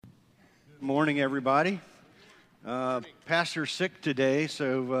Morning, everybody. Pastor's sick today,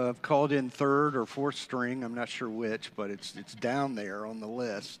 so I've called in third or fourth string. I'm not sure which, but it's down there on the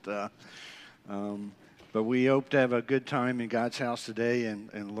list. But we hope to have a good time in God's house today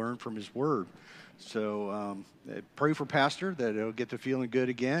and learn from His Word. So pray for Pastor that he'll get to feeling good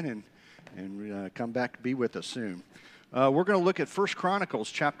again and come back to be with us soon. We're going to look at 1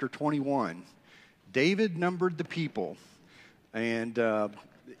 Chronicles chapter 21. David numbered the people, and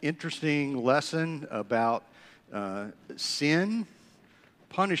interesting lesson about sin,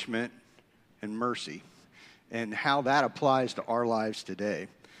 punishment, and mercy, and how that applies to our lives today.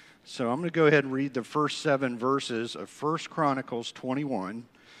 So I'm going to go ahead and read the first 7 verses of 1 Chronicles 21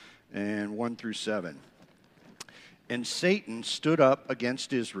 and 1 through 7. And Satan stood up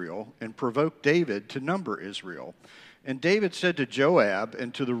against Israel and provoked David to number Israel. And David said to Joab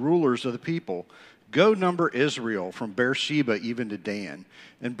and to the rulers of the people, "Go number Israel from Beersheba even to Dan,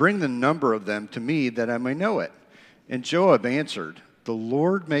 and bring the number of them to me that I may know it." And Joab answered, "The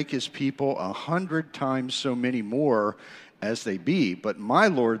Lord make his people 100 times so many more as they be. But my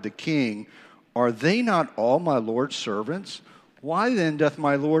lord the king, are they not all my lord's servants? Why then doth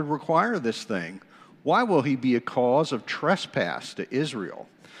my lord require this thing? Why will he be a cause of trespass to Israel?"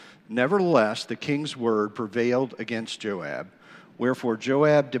 Nevertheless, the king's word prevailed against Joab. Wherefore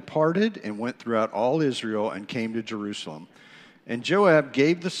Joab departed and went throughout all Israel and came to Jerusalem. And Joab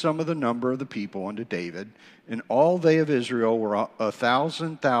gave the sum of the number of the people unto David, and all they of Israel were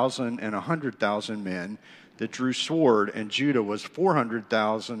 1,000, and 100,000 men that drew sword, and Judah was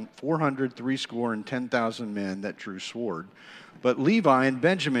 400,000, 10,000 men that drew sword. But Levi and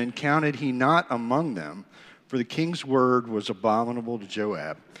Benjamin counted he not among them, for the king's word was abominable to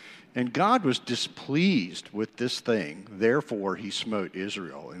Joab. And God was displeased with this thing, therefore he smote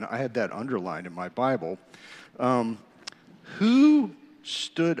Israel. And I had that underlined in my Bible. Who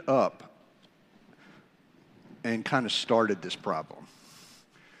stood up and kind of started this problem?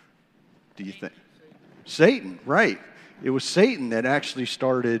 Do you think? Satan, right. It was Satan that actually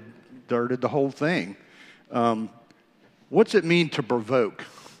started the whole thing. What's it mean to provoke?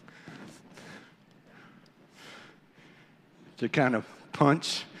 To kind of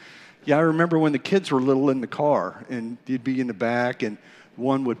punch? Yeah, I remember when the kids were little in the car, and you'd be in the back, and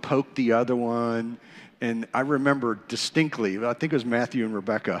one would poke the other one. And I remember distinctly, I think it was Matthew and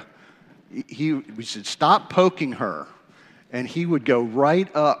Rebecca, we said, "Stop poking her." And he would go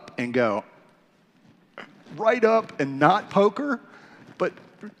right up and not poke her. But,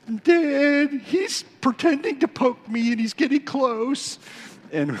 "Dad, he's pretending to poke me, and he's getting close."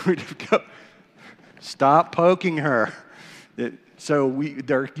 And we'd go, "Stop poking her." So we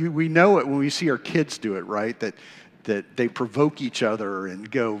know it when we see our kids do it, right? That they provoke each other and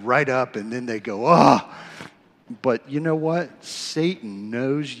go right up, and then they go, "Oh!" But you know what? Satan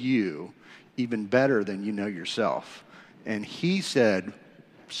knows you even better than you know yourself. And he said,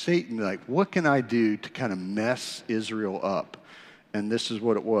 Satan, what can I do to kind of mess Israel up? And this is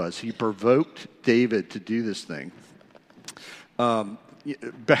what it was. He provoked David to do this thing. I'll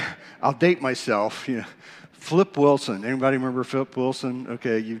date myself, Flip Wilson. Anybody remember Flip Wilson?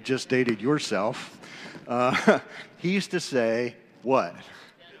 Okay, you've just dated yourself. He used to say, what?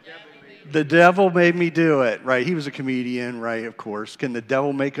 The devil made me do it, right? He was a comedian, right, of course. Can the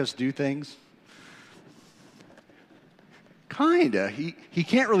devil make us do things? Kinda. He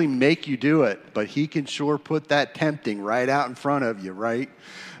can't really make you do it, but he can sure put that tempting right out in front of you, right?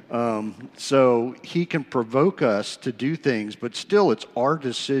 So he can provoke us to do things, but still it's our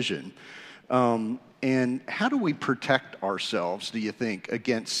decision. And how do we protect ourselves, do you think,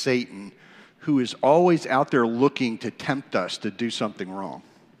 against Satan, who is always out there looking to tempt us to do something wrong?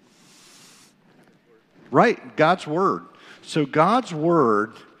 Right, God's Word. So God's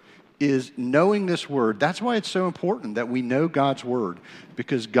Word is knowing this Word. That's why it's so important that we know God's Word,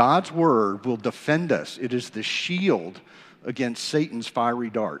 because God's Word will defend us. It is the shield against Satan's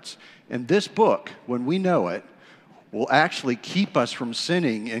fiery darts. And this book, when we know it, will actually keep us from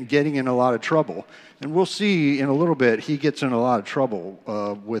sinning and getting in a lot of trouble. And we'll see in a little bit, he gets in a lot of trouble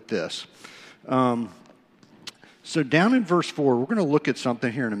with this. So down in verse 4, we're going to look at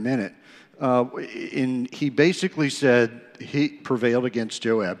something here in a minute. He basically said he prevailed against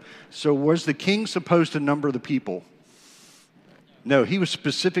Joab. So was the king supposed to number the people? No, he was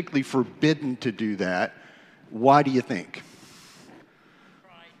specifically forbidden to do that. Why do you think?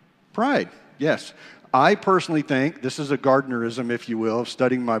 Pride, yes. I personally think, this is a Gardnerism, if you will, of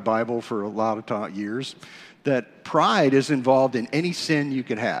studying my Bible for a lot of years, that pride is involved in any sin you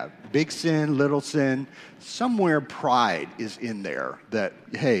could have. Big sin, little sin, somewhere pride is in there that,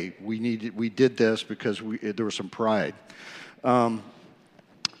 hey, we did this because there was some pride.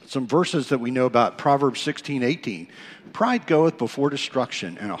 Some verses that we know about, Proverbs 16:18. Pride goeth before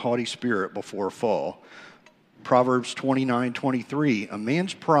destruction, and a haughty spirit before a fall. Proverbs 29:23. A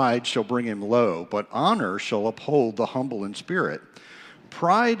man's pride shall bring him low, but honor shall uphold the humble in spirit.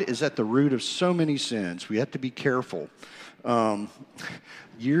 Pride is at the root of so many sins. We have to be careful.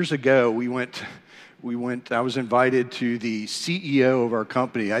 Years ago, I was invited to the CEO of our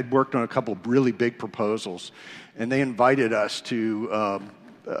company. I'd worked on a couple of really big proposals, and they invited us to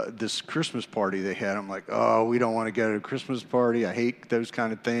this Christmas party they had. I'm like, oh, we don't want to go to a Christmas party. I hate those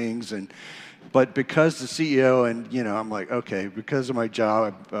kind of things. But because the CEO and, I'm like, okay, because of my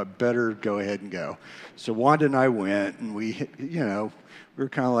job, I better go ahead and go. So Wanda and I went, and we were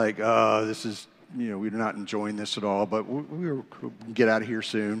kind of like, oh, this is, we're not enjoying this at all, but we'll get out of here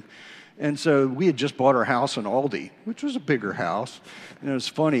soon. And so we had just bought our house in Aldi, which was a bigger house. And it was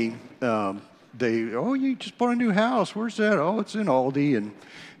funny, you just bought a new house. Where's that? Oh, it's in Aldi.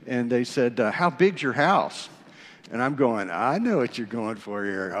 And they said, how big's your house? And I'm going, I know what you're going for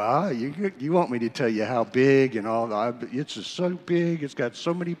here. You want me to tell you how big and all that. It's just so big. It's got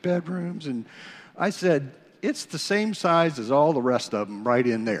so many bedrooms. And I said, it's the same size as all the rest of them right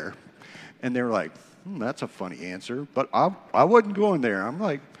in there. And they were like, that's a funny answer. But I wasn't going there. I'm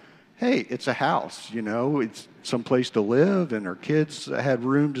like, hey, it's a house, it's someplace to live, and our kids had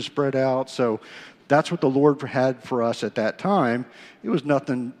room to spread out. So that's what the Lord had for us at that time. It was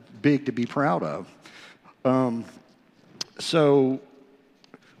nothing big to be proud of. So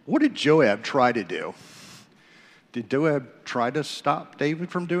what did Joab try to do? Did Joab try to stop David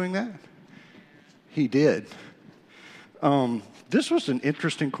from doing that? He did. This was an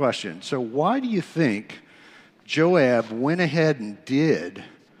interesting question. So why do you think Joab went ahead and did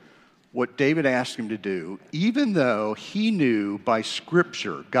what David asked him to do, even though he knew by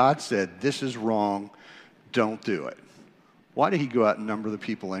Scripture, God said, this is wrong, don't do it? Why did he go out and number the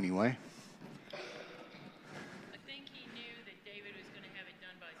people anyway? I think he knew that David was going to have it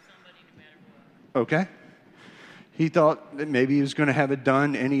done by somebody no matter what. Okay. He thought that maybe he was going to have it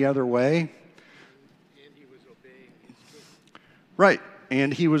done any other way. And he was obeying his king. Right.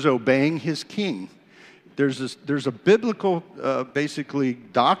 And he was obeying his king. There's a biblical, basically,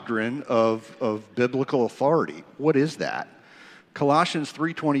 doctrine of biblical authority. What is that? Colossians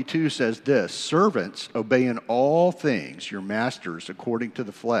 3:22 says this: servants, obey in all things your masters according to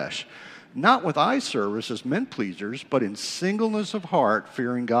the flesh, not with eye service as men pleasers, but in singleness of heart,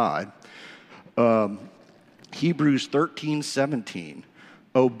 fearing God. Hebrews 13:17,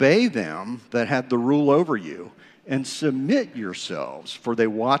 obey them that have the rule over you, and submit yourselves, for they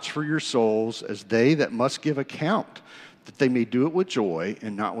watch for your souls as they that must give account, that they may do it with joy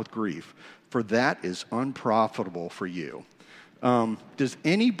and not with grief, for that is unprofitable for you. Does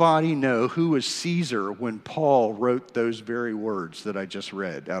anybody know who was Caesar when Paul wrote those very words that I just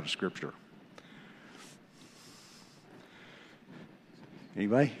read out of Scripture?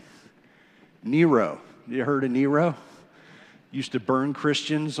 Anybody? Nero. You heard of Nero? Used to burn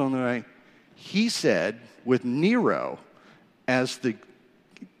Christians on the way. He said, with Nero as the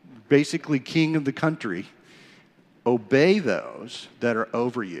basically king of the country, obey those that are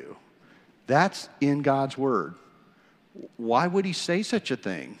over you. That's in God's word. Why would he say such a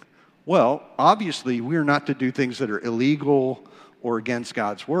thing? Well, obviously, we're not to do things that are illegal or against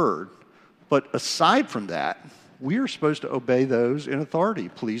God's word. But aside from that, we are supposed to obey those in authority,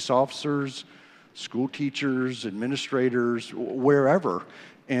 police officers, school teachers, administrators, wherever.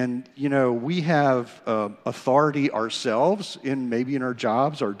 And, we have authority ourselves maybe in our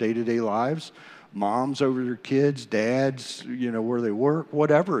jobs, our day-to-day lives, moms over their kids, dads, where they work,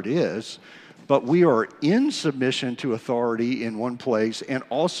 whatever it is. But we are in submission to authority in one place and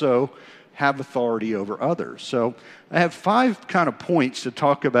also have authority over others. So I have 5 kind of points to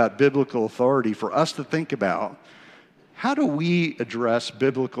talk about biblical authority for us to think about. How do we address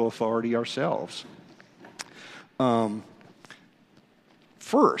biblical authority ourselves?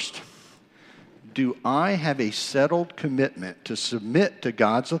 First, do I have a settled commitment to submit to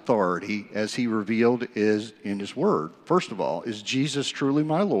God's authority as he revealed is in his word? First of all, is Jesus truly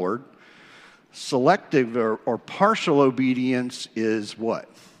my Lord? Selective or partial obedience is what?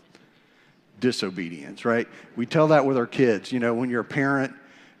 Disobedience, right? We tell that with our kids. When you're a parent,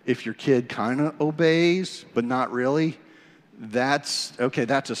 if your kid kind of obeys, but not really, that's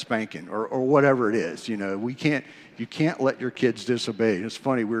a spanking or whatever it is. You can't let your kids disobey. It's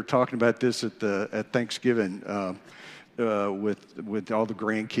funny, we were talking about this at Thanksgiving with all the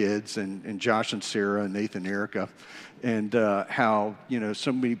grandkids and Josh and Sarah and Nathan and Erica, and how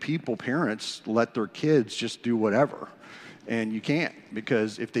so many parents let their kids just do whatever, and you can't,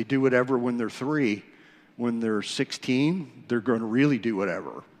 because if they do whatever when they're 3, when they're 16, they're going to really do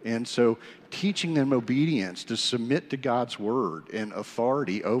whatever. And so teaching them obedience, to submit to God's word and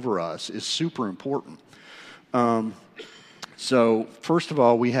authority over us is super important. So first of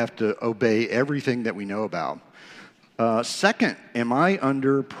all, we have to obey everything that we know about. Second, am I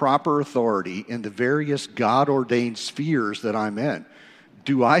under proper authority in the various God-ordained spheres that I'm in?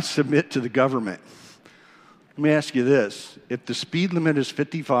 Do I submit to the government? Let me ask you this. If the speed limit is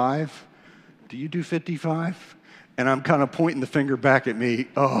 55, do you do 55? And I'm kind of pointing the finger back at me.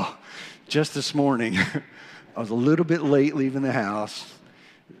 Oh, just this morning, I was a little bit late leaving the house,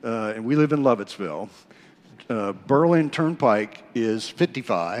 and we live in Lovettsville. Berlin Turnpike is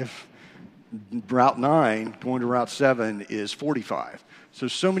 55. Route 9, going to Route 7, is 45.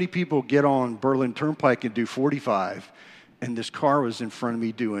 So many people get on Berlin Turnpike and do 45, and this car was in front of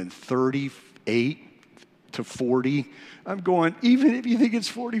me doing 38 to 40. I'm going, even if you think it's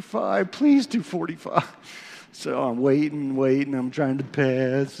 45, please do 45. So I'm waiting, I'm trying to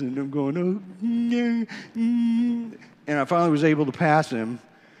pass, and I'm going, and I finally was able to pass him,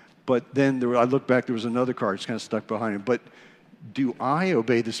 but then I looked back, there was another car just kind of stuck behind him. But do I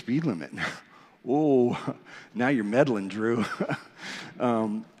obey the speed limit? Oh, now you're meddling, Drew.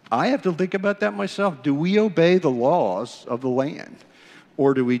 I have to think about that myself. Do we obey the laws of the land?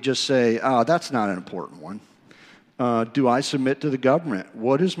 Or do we just say, that's not an important one? Do I submit to the government?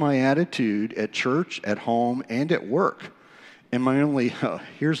 What is my attitude at church, at home, and at work? Am I only,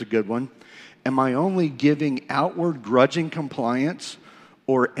 here's a good one, am I only giving outward grudging compliance,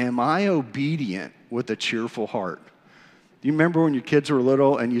 or am I obedient with a cheerful heart? Do you remember when your kids were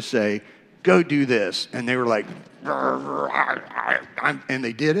little and you say, go do this, and they were like, and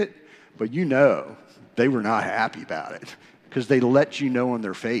they did it, but you know they were not happy about it because they let you know in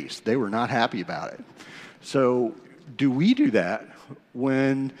their face they were not happy about it. So do we do that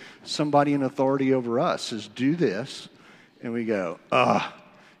when somebody in authority over us says, do this, and we go,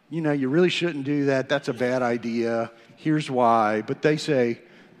 you really shouldn't do that. That's a bad idea. Here's why. But they say,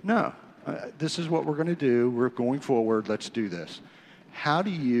 no, this is what we're going to do. We're going forward. Let's do this. How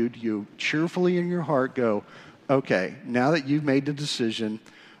do you cheerfully in your heart go, okay, now that you've made the decision,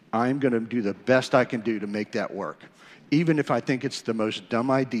 I'm going to do the best I can do to make that work, even if I think it's the most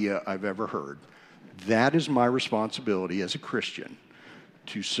dumb idea I've ever heard. That is my responsibility as a Christian,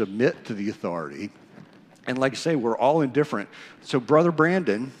 to submit to the authority. And like I say, we're all indifferent. So Brother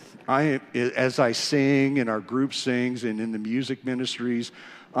Brandon, as I sing and our group sings and in the music ministries,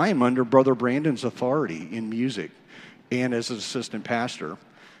 I am under Brother Brandon's authority in music and as an assistant pastor.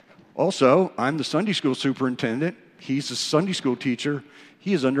 Also, I'm the Sunday school superintendent. He's a Sunday school teacher.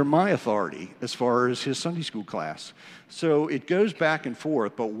 He is under my authority as far as his Sunday school class. So it goes back and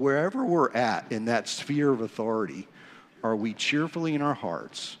forth, but wherever we're at in that sphere of authority, are we cheerfully in our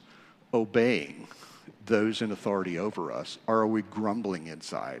hearts obeying those in authority over us, or are we grumbling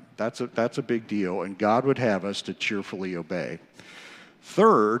inside? That's a big deal, and God would have us to cheerfully obey.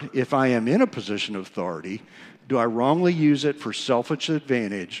 Third, if I am in a position of authority, do I wrongly use it for selfish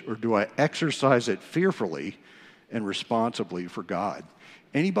advantage, or do I exercise it fearfully and responsibly for God?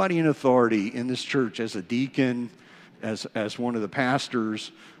 Anybody in authority in this church, as a deacon, as one of the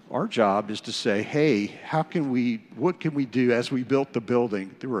pastors, our job is to say, hey, what can we do? As we built the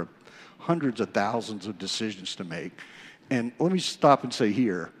building, there were hundreds of thousands of decisions to make. And let me stop and say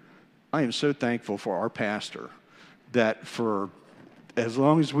here, I am so thankful for our pastor that for as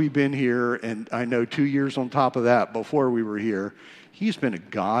long as we've been here, and I know 2 years on top of that before we were here, he's been a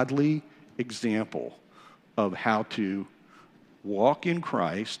godly example of how to walk in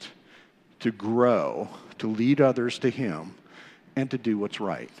Christ, to grow, to lead others to him, and to do what's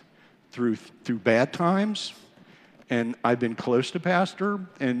right. Through bad times, and I've been close to pastor,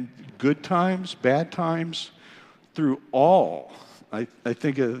 and good times, bad times, through all. I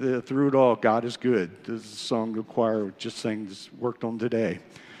think through it all, God is good. This is a song the choir just sang, worked on today.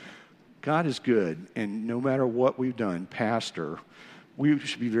 God is good, and no matter what we've done, pastor, we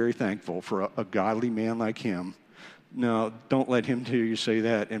should be very thankful for a godly man like him. No, don't let him hear you say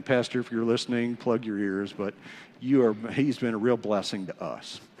that. And pastor, if you're listening, plug your ears, but he's been a real blessing to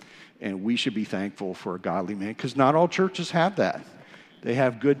us. And we should be thankful for a godly man, because not all churches have that. They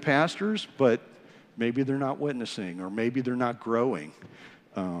have good pastors, but maybe they're not witnessing, or maybe they're not growing.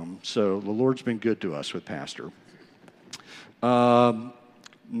 So the Lord's been good to us with pastor.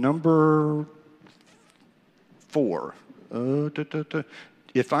 Number 4.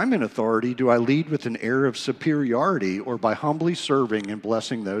 If I'm in authority, do I lead with an air of superiority, or by humbly serving and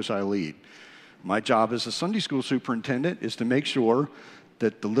blessing those I lead? My job as a Sunday school superintendent is to make sure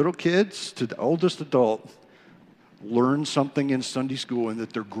that the little kids to the oldest adult learn something in Sunday school and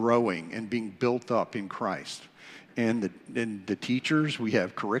that they're growing and being built up in Christ. And the teachers, we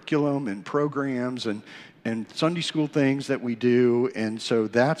have curriculum and programs and Sunday school things that we do. And so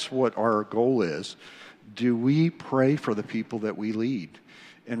that's what our goal is. Do we pray for the people that we lead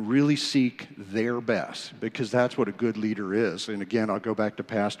and really seek their best? Because that's what a good leader is. And again, I'll go back to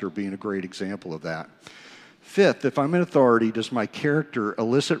pastor being a great example of that. Fifth, if I'm in authority, does my character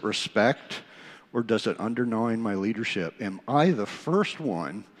elicit respect or does it undermine my leadership? Am I the first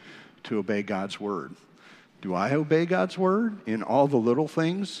one to obey God's word? Do I obey God's word in all the little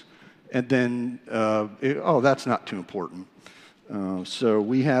things? And then, that's not too important. So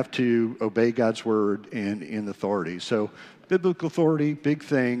we have to obey God's word and in authority. So biblical authority, big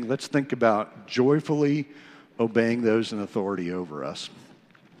thing. Let's think about joyfully obeying those in authority over us,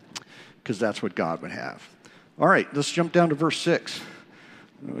 because that's what God would have. All right, let's jump down to verse 6.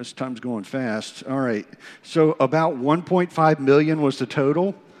 Oh, this time's going fast. All right, so about 1.5 million was the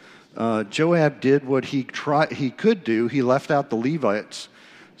total. Joab did what he could do. He left out the Levites.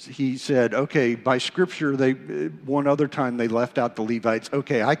 He said, okay, by scripture, one other time they left out the Levites.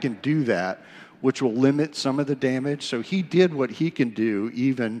 Okay, I can do that, which will limit some of the damage. So he did what he can do,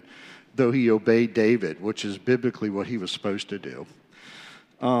 even though he obeyed David, which is biblically what he was supposed to do.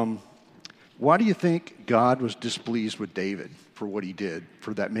 Why do you think God was displeased with David for what he did,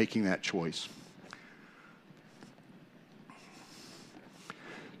 for that making that choice?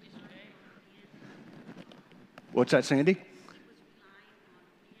 What's that, Sandy?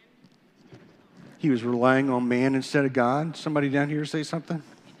 He was relying on man instead of God. Somebody down here say something?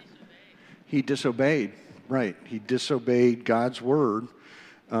 He disobeyed. Right. He disobeyed God's word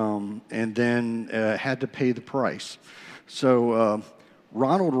and then had to pay the price. So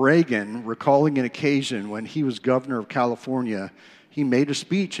Ronald Reagan, recalling an occasion when he was governor of California, he made a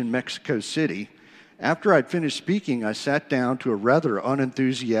speech in Mexico City. After I'd finished speaking, I sat down to a rather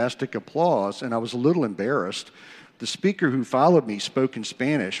unenthusiastic applause, and I was a little embarrassed. The speaker who followed me spoke in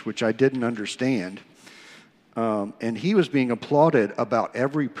Spanish, which I didn't understand, and he was being applauded about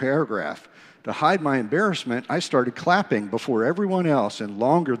every paragraph. To hide my embarrassment, I started clapping before everyone else and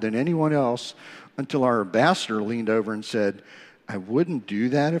longer than anyone else until our ambassador leaned over and said, "I wouldn't do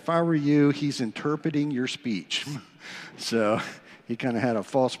that if I were you. He's interpreting your speech." So he kind of had a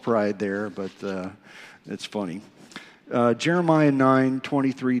false pride there, but it's funny. Jeremiah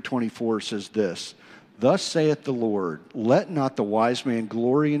 9:23-24 says this, "Thus saith the Lord, let not the wise man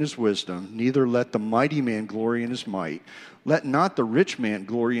glory in his wisdom, neither let the mighty man glory in his might. Let not the rich man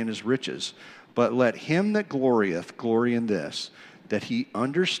glory in his riches, but let him that glorieth glory in this, that he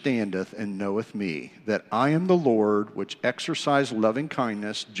understandeth and knoweth me, that I am the Lord, which exercise loving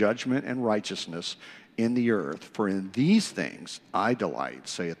kindness, judgment, and righteousness in the earth. For in these things I delight,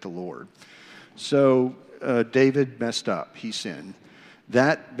 saith the Lord." So David messed up. He sinned.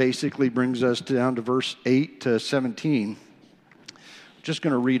 That basically brings us down to verse 8 to 17. Just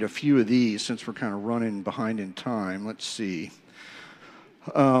going to read a few of these since we're kind of running behind in time. Let's see.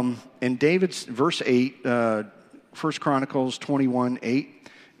 In David's verse 8, 1 Chronicles 21:8,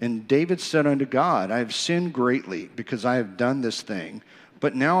 "And David said unto God, I have sinned greatly because I have done this thing.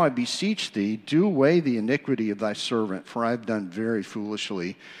 But now I beseech thee, do away the iniquity of thy servant, for I have done very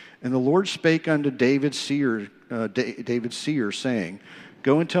foolishly. And the Lord spake unto David's seer, saying,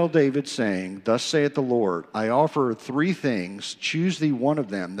 Go and tell David, saying, Thus saith the Lord, I offer 3 things. Choose thee one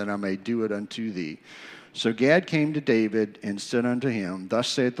of them, that I may do it unto thee. So Gad came to David and said unto him, Thus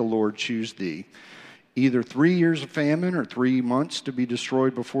saith the Lord, choose thee. Either 3 years of famine or 3 months to be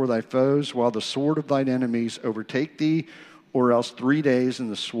destroyed before thy foes, while the sword of thine enemies overtake thee, or else 3 days in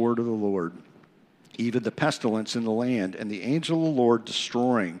the sword of the Lord, even the pestilence in the land, and the angel of the Lord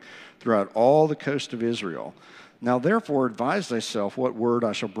destroying throughout all the coast of Israel. Now therefore advise thyself what word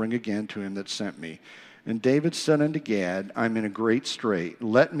I shall bring again to him that sent me. And David said unto Gad, I am in a great strait.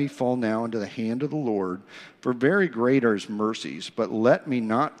 Let me fall now into the hand of the Lord, for very great are his mercies, but let me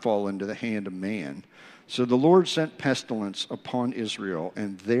not fall into the hand of man. So the Lord sent pestilence upon Israel,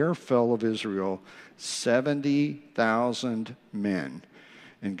 and there fell of Israel 70,000 men.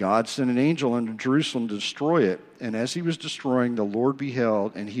 And God sent an angel unto Jerusalem to destroy it. And as he was destroying, the Lord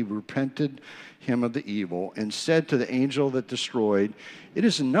beheld, and he repented him of the evil, and said to the angel that destroyed, It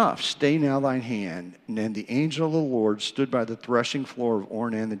is enough, stay now thine hand. And then the angel of the Lord stood by the threshing floor of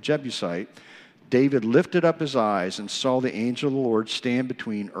Ornan the Jebusite. David lifted up his eyes and saw the angel of the Lord stand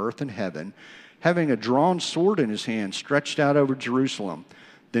between earth and heaven, having a drawn sword in his hand, stretched out over Jerusalem.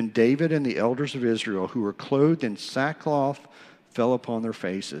 Then David and the elders of Israel, who were clothed in sackcloth, fell upon their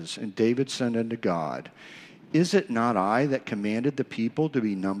faces. And David said unto God, Is it not I that commanded the people to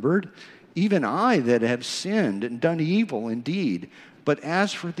be numbered? even I that have sinned and done evil indeed. But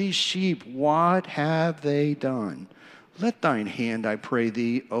as for these sheep, what have they done? Let thine hand, I pray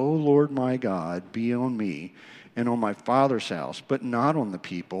thee, O Lord my God, be on me and on my father's house, but not on the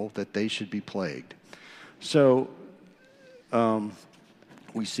people, that they should be plagued. So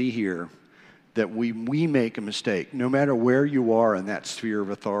we see here that we make a mistake, no matter where you are in that sphere of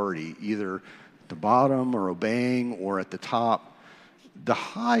authority, either at the bottom or obeying or at the top, the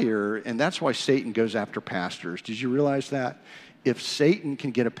higher, and that's why Satan goes after pastors. Did you realize that? If Satan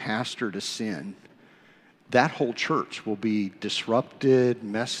can get a pastor to sin, that whole church will be disrupted,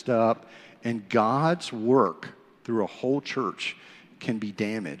 messed up, and God's work through a whole church can be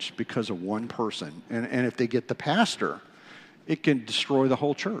damaged because of one person. And if they get the pastor, it can destroy the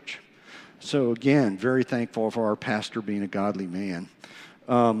whole church. So again, very thankful for our pastor being a godly man.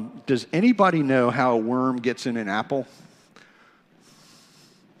 Does anybody know how a worm gets in an apple?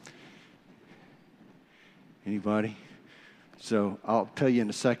 Anybody? So I'll tell you in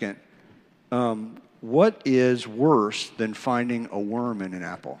a second. What is worse than finding a worm in an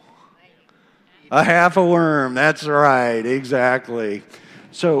apple? A half a worm. That's right. Exactly.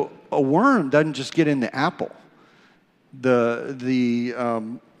 So a worm doesn't just get in the apple.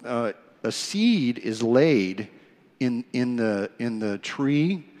 A seed is laid in the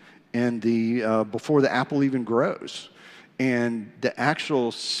tree and before the apple even grows. And the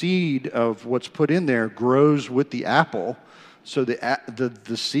actual seed of what's put in there grows with the apple. So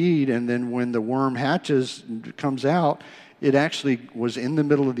the seed, and then when the worm hatches and comes out, it actually was in the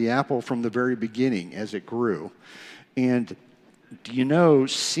middle of the apple from the very beginning as it grew. And do you know,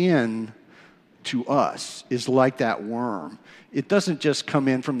 sin to us is like that worm. It doesn't just come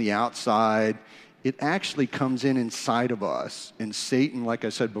in from the outside. It actually comes in inside of us. And Satan, like I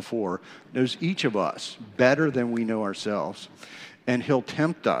said before, knows each of us better than we know ourselves. And he'll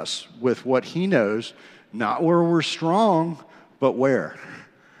tempt us with what he knows, not where we're strong, but where?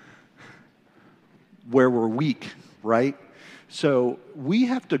 Where we're weak, right? So we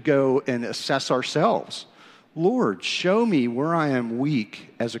have to go and assess ourselves. Lord, show me where I am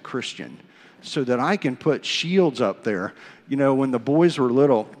weak as a Christian so that I can put shields up there. You know, when the boys were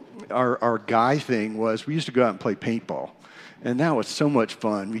little, our guy thing was we used to go out and play paintball. And that was so much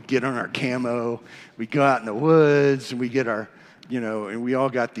fun. We'd get on our camo, we'd go out in the woods, and we get our, and we all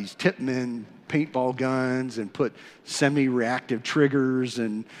got these Tippmann paintball guns and put semi-reactive triggers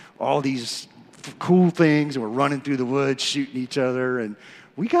and all these cool things, and we're running through the woods shooting each other, and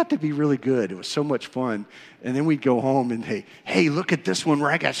we got to be really good. It was so much fun. And then we'd go home and hey, look at this one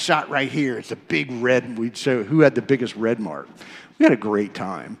where I got shot right here. It's a big red. We'd show who had the biggest red mark. We had a great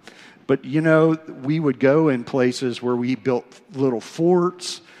time. But we would go in places where we built little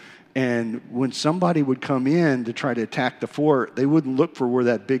forts. And when somebody would come in to try to attack the fort, they wouldn't look for where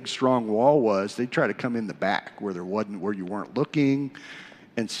that big, strong wall was. They'd try to come in the back where you weren't looking.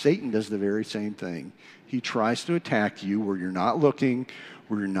 And Satan does the very same thing. He tries to attack you where you're not looking,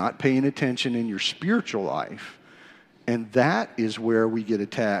 where you're not paying attention in your spiritual life. And that is where we get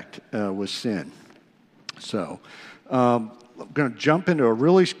attacked with sin. So I'm going to jump into a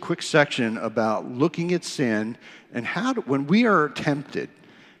really quick section about looking at sin and when we are tempted,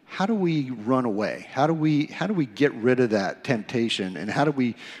 how do we run away? How do we get rid of that temptation? And how do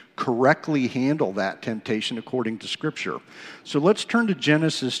we correctly handle that temptation according to Scripture? So let's turn to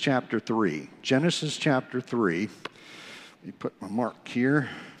Genesis chapter 3. Genesis chapter 3. Let me put my mark here.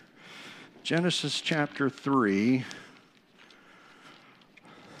 Genesis chapter 3,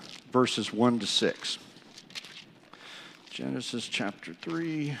 verses 1 to 6. Genesis chapter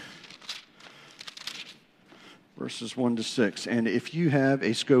 3. Verses 1 to 6. And if you have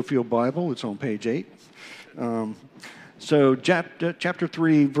a Schofield Bible, it's on page 8. So chapter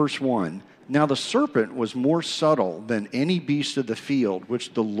 3, verse 1. Now the serpent was more subtle than any beast of the field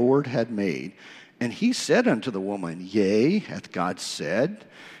which the Lord had made. And he said unto the woman, Yea, hath God said,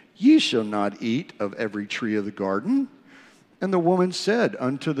 Ye shall not eat of every tree of the garden? And the woman said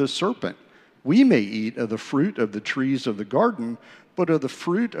unto the serpent, We may eat of the fruit of the trees of the garden, but of the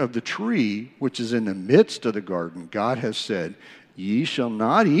fruit of the tree which is in the midst of the garden, God has said, Ye shall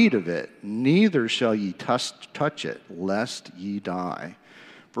not eat of it, neither shall ye touch it, lest ye die.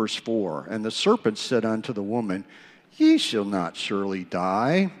 Verse 4, And the serpent said unto the woman, Ye shall not surely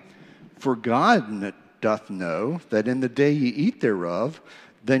die, for God doth know that in the day ye eat thereof,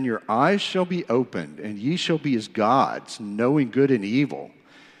 then your eyes shall be opened, and ye shall be as gods, knowing good and evil.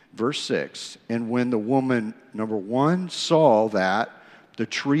 Verse 6, And when the woman, number 1, saw that the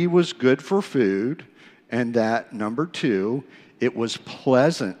tree was good for food, and that, number 2, it was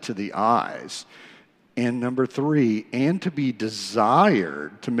pleasant to the eyes, And number 3, and to be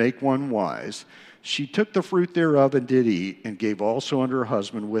desired to make one wise, she took the fruit thereof and did eat, and gave also unto her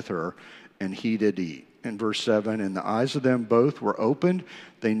husband with her, and he did eat. In verse 7, and the eyes of them both were opened.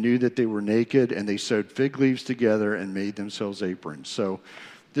 They knew that they were naked, and they sewed fig leaves together and made themselves aprons. So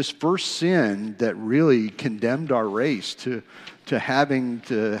this first sin that really condemned our race to having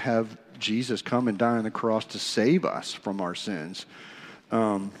to have Jesus come and die on the cross to save us from our sins,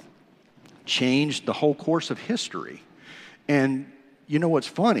 changed the whole course of history. And you know what's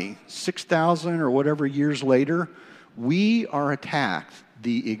funny? 6,000 or whatever years later, we are attacked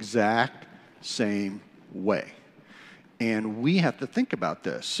the exact same way. And we have to think about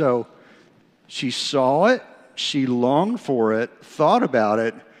this. So she saw it, she longed for it, thought about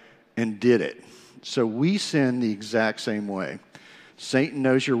it, and did it. So we sin the exact same way. Satan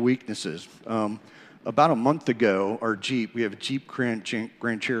knows your weaknesses. About a month ago, our Jeep, we have a Jeep Grand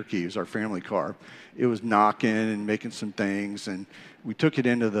Cherokee, is our family car. It was knocking and making some things, and we took it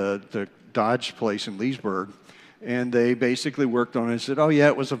into the Dodge place in Leesburg, and they basically worked on it and said, oh yeah,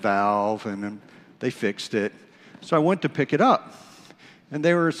 it was a valve, and then they fixed it. So I went to pick it up, and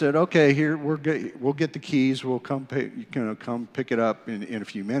they said, okay, here, we'll get the keys, we'll come pick it up in a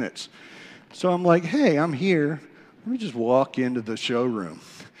few minutes. So I'm like, hey, I'm here, let me just walk into the showroom.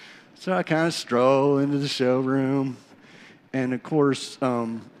 So I kind of stroll into the showroom, and of course,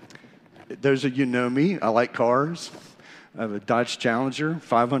 those of you know me, I like cars. I have a Dodge Challenger,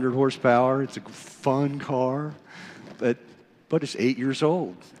 500 horsepower. It's a fun car, but it's 8 years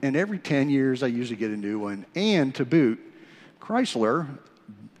old. And every 10 years, I usually get a new one. And to boot, Chrysler,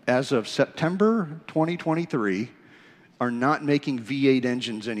 as of September 2023, are not making V8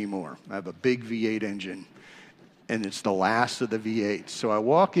 engines anymore. I have a big V8 engine, and it's the last of the V8s. So I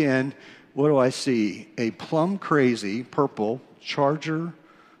walk in, what do I see? A plum crazy purple Charger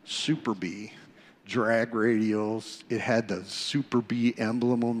Super Bee, drag radials. It had the Super Bee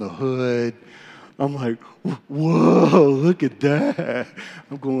emblem on the hood. I'm like, whoa, look at that.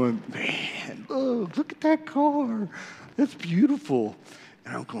 I'm going, man, look at that car. That's beautiful.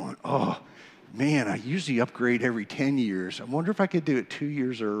 And I'm going, oh, man, I usually upgrade every 10 years. I wonder if I could do it 2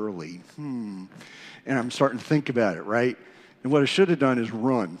 years early. And I'm starting to think about it, right? And what I should have done is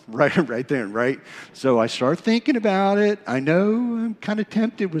run right then, right? So I start thinking about it. I know I'm kind of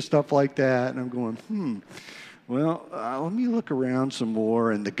tempted with stuff like that. And I'm going, well, let me look around some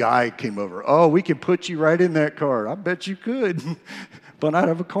more. And the guy came over. Oh, we could put you right in that car. I bet you could. But I'd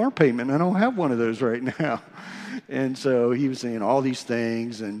have a car payment. I don't have one of those right now. And so he was saying all these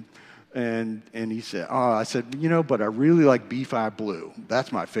things. And he said, I said, but I really like B5 blue.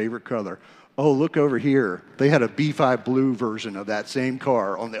 That's my favorite color. Oh, look over here. They had a B5 blue version of that same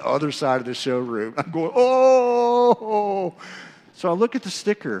car on the other side of the showroom. I'm going, oh. So I look at the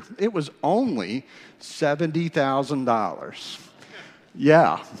sticker. It was only $70,000.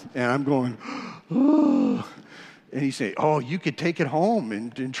 Yeah. And I'm going, oh. And he said, oh, you could take it home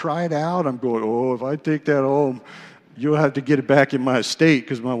and try it out. I'm going, oh, if I take that home, you'll have to get it back in my estate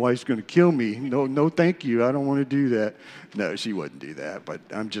because my wife's going to kill me. No, thank you. I don't want to do that. No, she wouldn't do that, but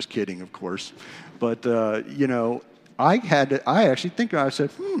I'm just kidding, of course. But, I actually think I said,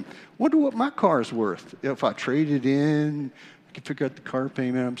 wonder what my car's worth. If I trade it in, I could figure out the car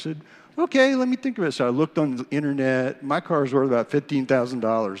payment. I said, okay, let me think of it. So I looked on the internet. My car's worth about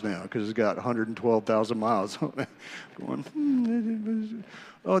 $15,000 now because it's got 112,000 miles on it. Going,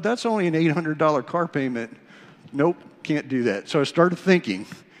 oh, that's only an $800 car payment. Nope, can't do that. So I started thinking,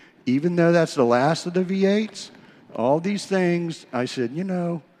 even though that's the last of the V8s, all these things, I said,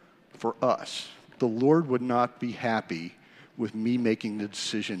 for us, the Lord would not be happy with me making the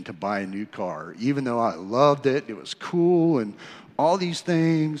decision to buy a new car, even though I loved it, it was cool, and all these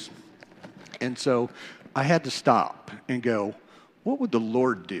things. And so I had to stop and go, what would the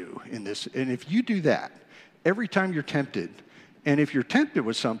Lord do in this? And if you do that, every time you're tempted, and if you're tempted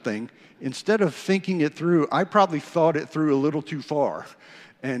with something, instead of thinking it through, I probably thought it through a little too far.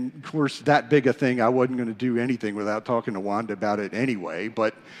 And, of course, that big a thing, I wasn't going to do anything without talking to Wanda about it anyway.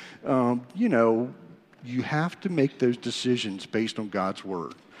 But, you have to make those decisions based on God's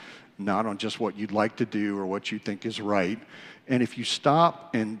word, not on just what you'd like to do or what you think is right. And if you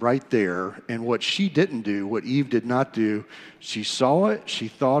stop and right there, and what she didn't do, what Eve did not do, she saw it, she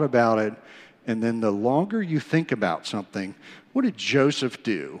thought about it, and then the longer you think about something, what did Joseph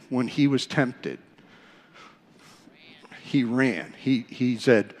do when he was tempted? He ran. He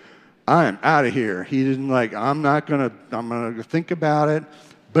said, I'm out of here. He didn't I'm going to think about it.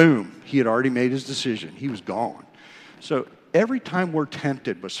 Boom. He had already made his decision. He was gone. So every time we're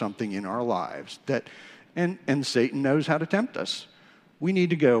tempted with something in our lives and Satan knows how to tempt us. We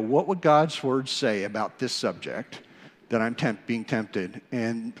need to go, what would God's word say about this subject that I'm being tempted?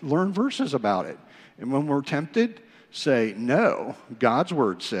 And learn verses about it. And when we're tempted, say, no, God's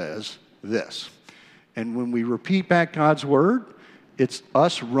word says this. And when we repeat back God's word, it's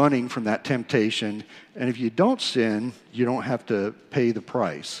us running from that temptation. And if you don't sin, you don't have to pay the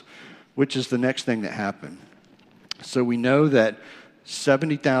price, which is the next thing that happened. So we know that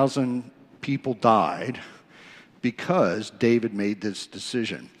 70,000 people died because David made this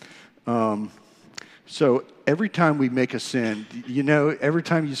decision. So every time we make a sin, every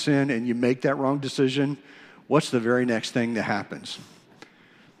time you sin and you make that wrong decision, what's the very next thing that happens?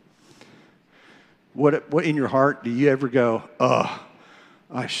 What in your heart do you ever go, oh,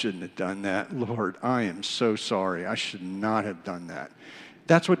 I shouldn't have done that. Lord, I am so sorry. I should not have done that.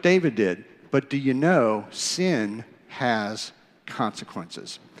 That's what David did. But do you know sin has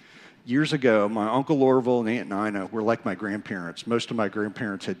consequences? Years ago, my Uncle Orville and Aunt Nina were like my grandparents. Most of my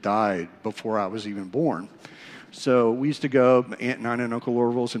grandparents had died before I was even born. So we used to go, Aunt Nina and Uncle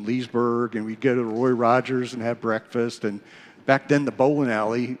Orville's in Leesburg, and we'd go to Roy Rogers and have breakfast. And back then, the bowling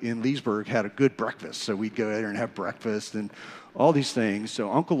alley in Leesburg had a good breakfast. So we'd go there and have breakfast and all these things. So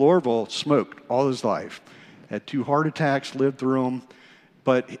Uncle Orville smoked all his life, had 2 heart attacks, lived through them,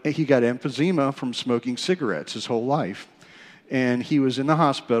 but he got emphysema from smoking cigarettes his whole life. And he was in the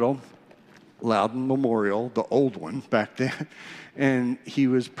hospital, Loudon Memorial, the old one back then, and he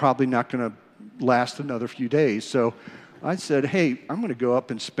was probably not going to last another few days. So I said, hey, I'm going to go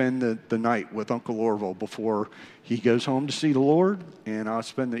up and spend the night with Uncle Orville before he goes home to see the Lord, and I'll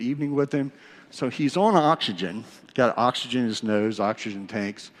spend the evening with him. So he's on oxygen, got oxygen in his nose, oxygen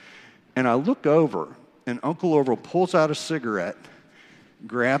tanks, and I look over, and Uncle Orville pulls out a cigarette,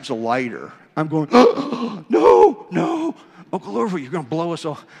 grabs a lighter. I'm going, oh, no, Uncle Orville, you're going to blow us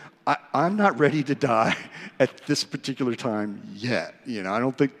all. I'm not ready to die at this particular time yet. I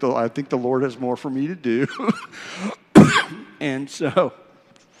think the Lord has more for me to do. And so,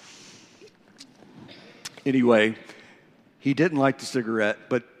 anyway, he didn't like the cigarette,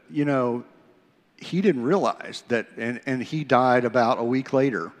 but, he didn't realize that, and he died about a week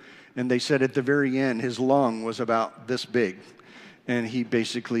later. And they said at the very end, his lung was about this big. And he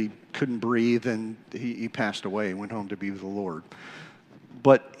basically couldn't breathe, and he passed away and went home to be with the Lord.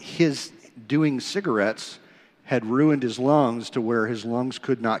 But his doing cigarettes had ruined his lungs to where his lungs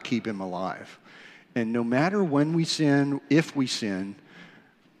could not keep him alive. And no matter when we sin, if we sin,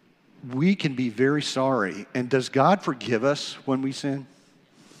 we can be very sorry. And does God forgive us when we sin?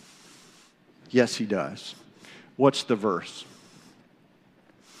 Yes, he does. What's the verse?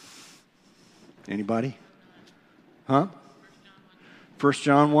 Anybody? Huh? 1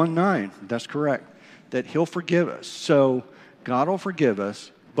 John 1:9. That's correct. That he'll forgive us. So God will forgive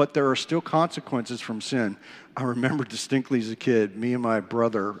us, but there are still consequences from sin. I remember distinctly as a kid, me and my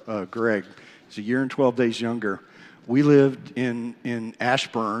brother, Greg, he's a year and 12 days younger. We lived in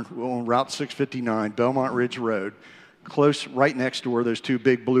Ashburn on Route 659, Belmont Ridge Road, close right next to where those 2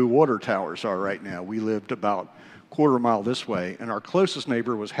 big blue water towers are right now. We lived about a quarter mile this way, and our closest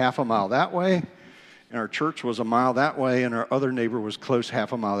neighbor was half a mile that way, and our church was a mile that way, and our other neighbor was close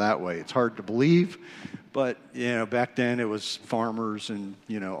half a mile that way. It's hard to believe, but, back then it was farmers and,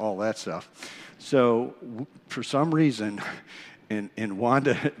 all that stuff. So for some reason, and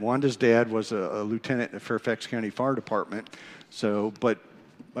Wanda's dad was a lieutenant in the Fairfax County Fire Department, but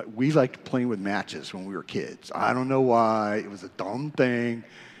we liked playing with matches when we were kids. I don't know why. It was a dumb thing.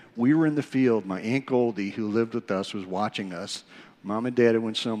 We were in the field. My Aunt Goldie, who lived with us, was watching us. Mom and Dad had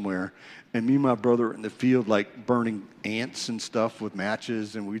went somewhere, and me and my brother were in the field, like burning ants and stuff with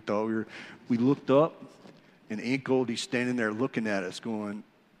matches, and we thought we looked up, and Aunt Goldie's standing there looking at us going,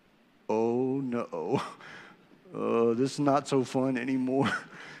 oh no, this is not so fun anymore,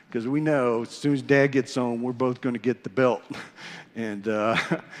 because we know as soon as Dad gets home, we're both going to get the belt. And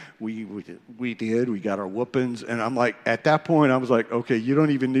we did. We got our whoopings. And I'm like, at that point, I was like, okay, you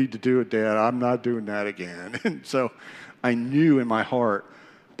don't even need to do it, Dad. I'm not doing that again. And so I knew in my heart,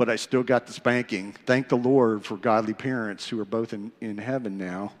 but I still got the spanking. Thank the Lord for godly parents who are both in heaven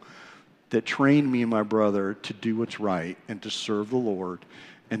now that trained me and my brother to do what's right and to serve the Lord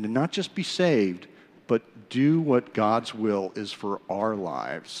and to not just be saved, but do what God's will is for our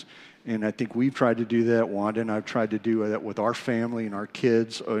lives. And I think we've tried to do that. Wanda and I've tried to do that with our family and our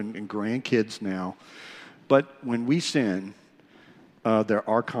kids and grandkids now. But when we sin, there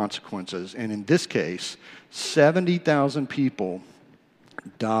are consequences. And in this case, 70,000 people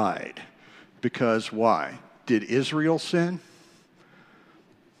died. Because why? Did Israel sin?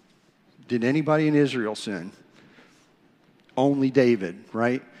 Did anybody in Israel sin? Only David,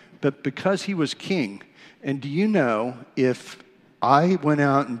 right? But because he was king. And do you know if I went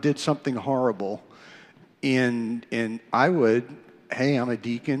out and did something horrible, and I would, hey, I'm a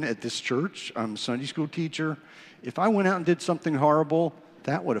deacon at this church. I'm a Sunday school teacher. If I went out and did something horrible,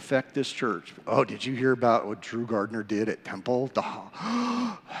 that would affect this church. Oh, did you hear about what Drew Gardner did at Temple?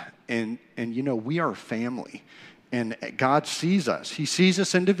 And we are family. And God sees us. He sees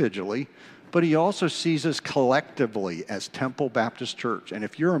us individually, but he also sees us collectively as Temple Baptist Church. And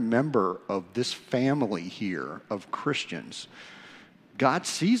if you're a member of this family here of Christians, God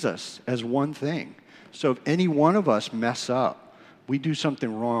sees us as one thing. So if any one of us mess up, we do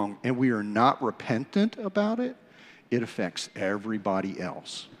something wrong, and we are not repentant about it, it affects everybody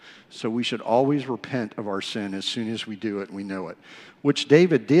else. So we should always repent of our sin as soon as we do it and we know it, which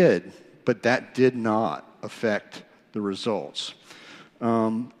David did, but that did not affect the results.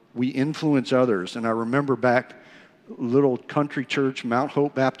 We influence others, and I remember back little country church, Mount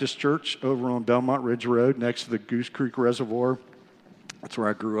Hope Baptist Church over on Belmont Ridge Road next to the Goose Creek Reservoir. That's where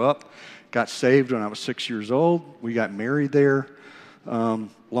I grew up. Got saved when I was 6 years old. We got married there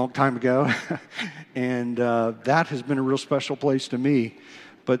long time ago, and that has been a real special place to me.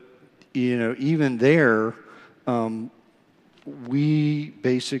 But even there, we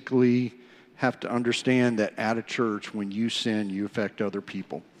basically have to understand that at a church, when you sin, you affect other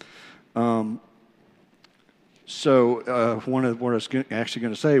people. So one of what I was actually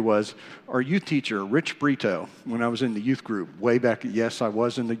going to say was our youth teacher, Rich Brito, when I was in the youth group, way back, yes, I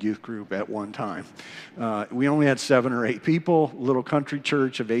was in the youth group at one time. We only had 7 or 8 people, little country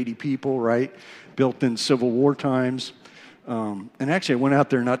church of 80 people, right, built in Civil War times. And actually, I went out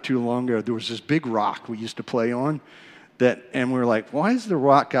there not too long ago. There was this big rock we used to play on, and we were like, why has the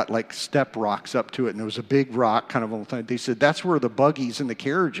rock got like step rocks up to it? And there was a big rock kind of on the thing. They said, that's where the buggies and the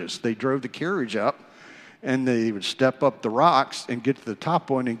carriages, they drove the carriage up, and they would step up the rocks and get to the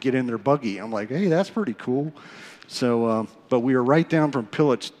top one and get in their buggy. I'm like, hey, that's pretty cool. So, but we were right down from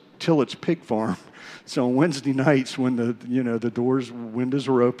Tillett's Pig Farm. So on Wednesday nights when the windows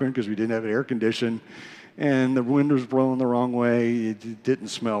were open because we didn't have air conditioning, and the wind was blowing the wrong way, it didn't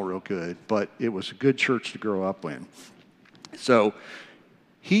smell real good. But it was a good church to grow up in. So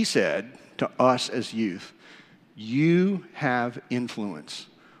he said to us as youth, you have influence,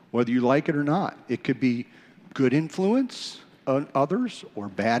 whether you like it or not. It could be good influence on others or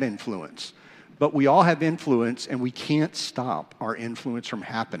bad influence. But we all have influence, and we can't stop our influence from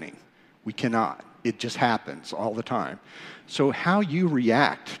happening. We cannot. It just happens all the time. So how you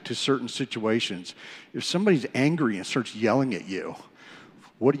react to certain situations, if somebody's angry and starts yelling at you,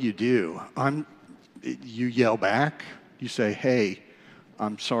 what do? You yell back. You say, hey,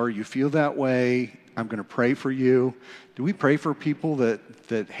 I'm sorry you feel that way. I'm going to pray for you. Do we pray for people that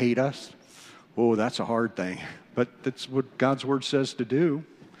hate us? Oh, that's a hard thing. But that's what God's word says to do.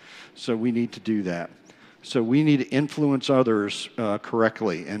 So we need to do that. So we need to influence others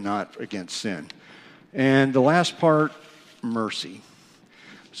correctly and not against sin. And the last part, mercy.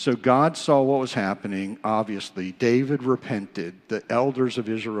 So God saw what was happening, obviously. David repented. The elders of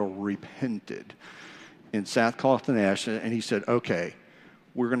Israel repented in sackcloth and ashes, and he said, okay,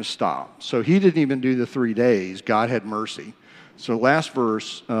 we're going to stop. So he didn't even do the 3 days. God had mercy. So last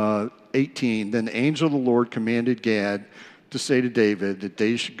verse, 18, then the angel of the Lord commanded Gad to say to David that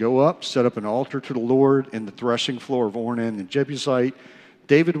they should go up, set up an altar to the Lord in the threshing floor of Ornan the Jebusite.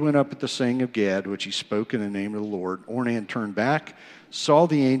 David went up at the saying of Gad, which he spoke in the name of the Lord. Ornan turned back, saw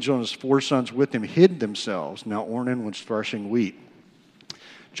the angel and his 4 sons with him hid themselves. Now Ornan was threshing wheat.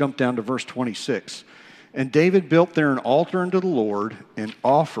 Jump down to verse 26. And David built there an altar unto the Lord and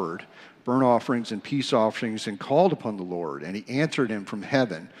offered burnt offerings and peace offerings and called upon the Lord. And he answered him from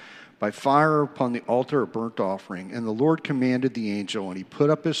heaven by fire upon the altar of burnt offering. And the Lord commanded the angel, and he put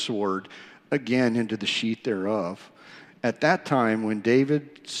up his sword again into the sheath thereof. At that time, when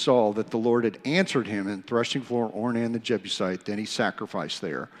David saw that the Lord had answered him in threshing floor Ornan the Jebusite, then he sacrificed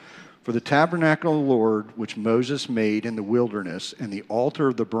there. For the tabernacle of the Lord, which Moses made in the wilderness, and the altar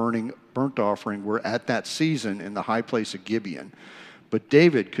of the burnt offering were at that season in the high place of Gibeon. But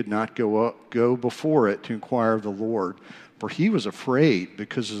David could not go before it to inquire of the Lord, for he was afraid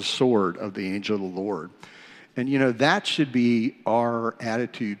because of the sword of the angel of the Lord. And, that should be our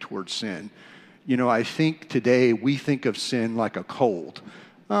attitude towards sin. I think today we think of sin like a cold.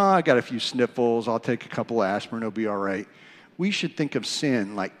 Oh, I got a few sniffles. I'll take a couple aspirin. It'll be all right. We should think of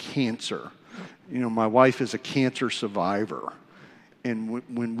sin like cancer. My wife is a cancer survivor. And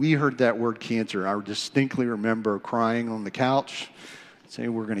when we heard that word cancer, I distinctly remember crying on the couch,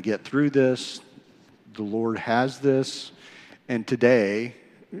 saying, we're going to get through this. The Lord has this. And today,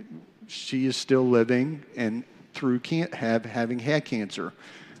 she is still living and through having had cancer.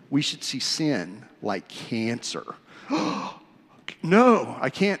 We should see sin like cancer. No, I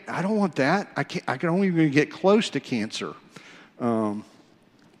can't. I don't want that. I can only even get close to cancer. In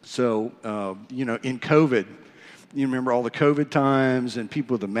COVID, you remember all the COVID times and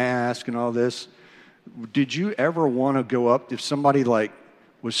people with the mask and all this. Did you ever want to go up if somebody like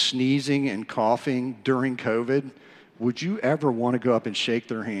was sneezing and coughing during COVID? Would you ever want to go up and shake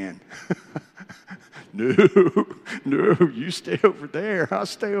their hand? No, you stay over there. I'll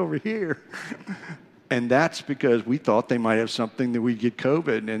stay over here. And that's because we thought they might have something that we'd get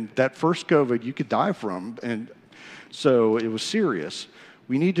COVID. And that first COVID you could die from. And so it was serious.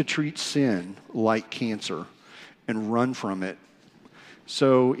 We need to treat sin like cancer and run from it.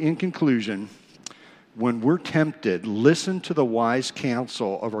 So in conclusion, when we're tempted, listen to the wise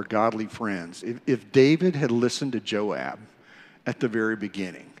counsel of our godly friends. If David had listened to Joab at the very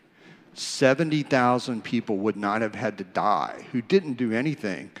beginning, 70,000 people would not have had to die who didn't do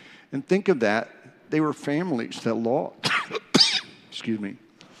anything. And think of that. They were families that lost,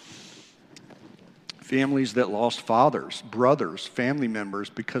 families that lost fathers, brothers, family members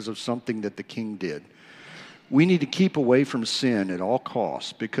because of something that the king did. We need to keep away from sin at all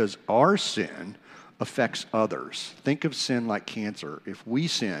costs because our sin affects others. Think of sin like cancer. If we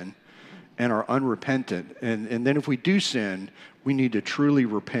sin and are unrepentant, and then if we do sin, we need to truly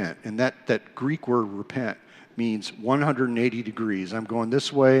repent. And that Greek word repent means 180 degrees. I'm going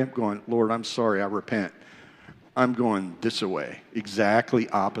this way. I'm going, Lord, I'm sorry, I repent. I'm going this way. Exactly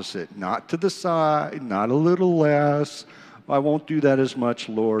opposite. Not to the side, not a little less. I won't do that as much,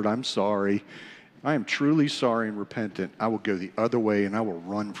 Lord. I'm sorry. I am truly sorry and repentant. I will go the other way and I will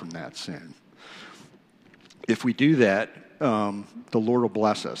run from that sin. If we do that, the Lord will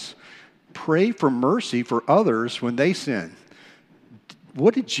bless us. Pray for mercy for others when they sin.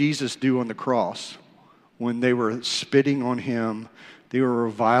 What did Jesus do on the cross when they were spitting on him, they were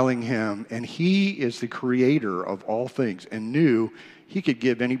reviling him, and he is the creator of all things and knew he could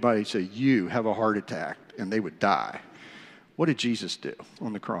give anybody, say, you have a heart attack, and they would die. What did Jesus do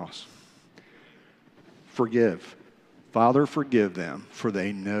on the cross? Forgive. Father, forgive them, for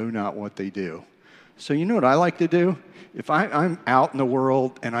they know not what they do. So you know what I like to do? If I'm out in the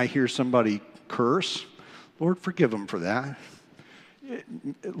world and I hear somebody curse, Lord, forgive them for that.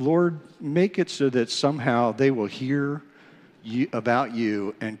 Lord, make it so that somehow they will hear about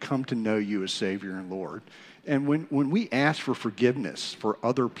you and come to know you as Savior and Lord. And when we ask for forgiveness for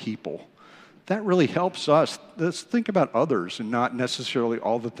other people, that really helps us. Let's think about others and not necessarily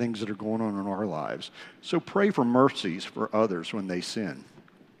all the things that are going on in our lives. So pray for mercies for others when they sin.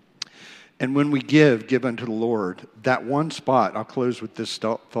 And when we give unto the Lord. That one spot, I'll close with this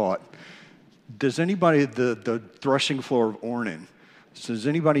thought. Does anybody, the threshing floor of Ornan, does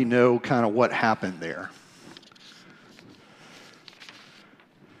anybody know kind of what happened there?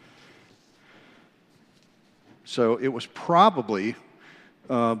 So it was probably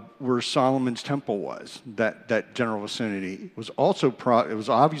where Solomon's temple was, that general vicinity. It was also it was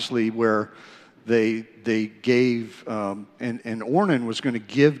obviously where they gave, and Ornan was going to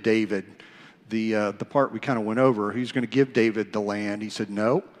give David the part we kind of went over. He's going to give David the land. He said,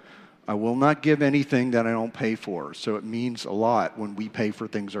 no, I will not give anything that I don't pay for. So it means a lot when we pay for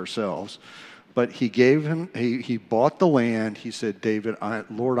things ourselves. But he gave him, he bought the land. He said, David,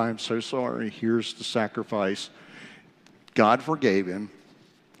 Lord, I'm so sorry. Here's the sacrifice. God forgave him,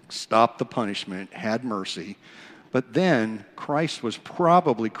 stopped the punishment, had mercy. But then Christ was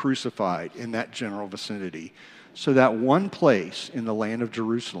probably crucified in that general vicinity. So that one place in the land of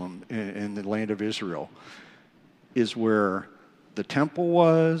Jerusalem, in the land of Israel, is where the temple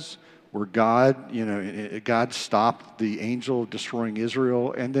was, where God, God stopped the angel destroying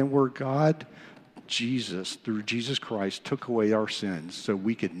Israel, and then where God, Jesus, through Jesus Christ, took away our sins so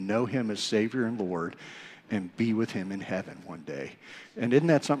we could know him as Savior and Lord and be with him in heaven one day. And isn't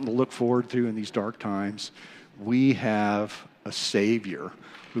that something to look forward to in these dark times? We have a Savior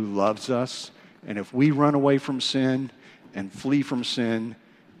who loves us, and if we run away from sin and flee from sin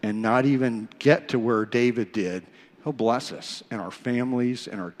and not even get to where David did, he'll bless us and our families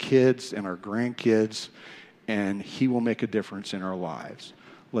and our kids and our grandkids, and he will make a difference in our lives.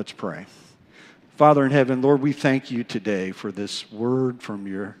 Let's pray. Father in heaven, Lord, we thank you today for this word from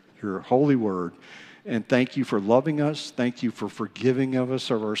your holy word. And thank you for loving us. Thank you for forgiving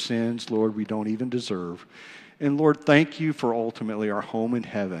us of our sins, Lord, we don't even deserve. And Lord, thank you for ultimately our home in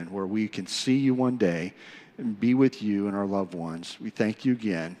heaven where we can see you one day and be with you and our loved ones. We thank you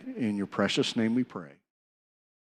again. In your precious name we pray.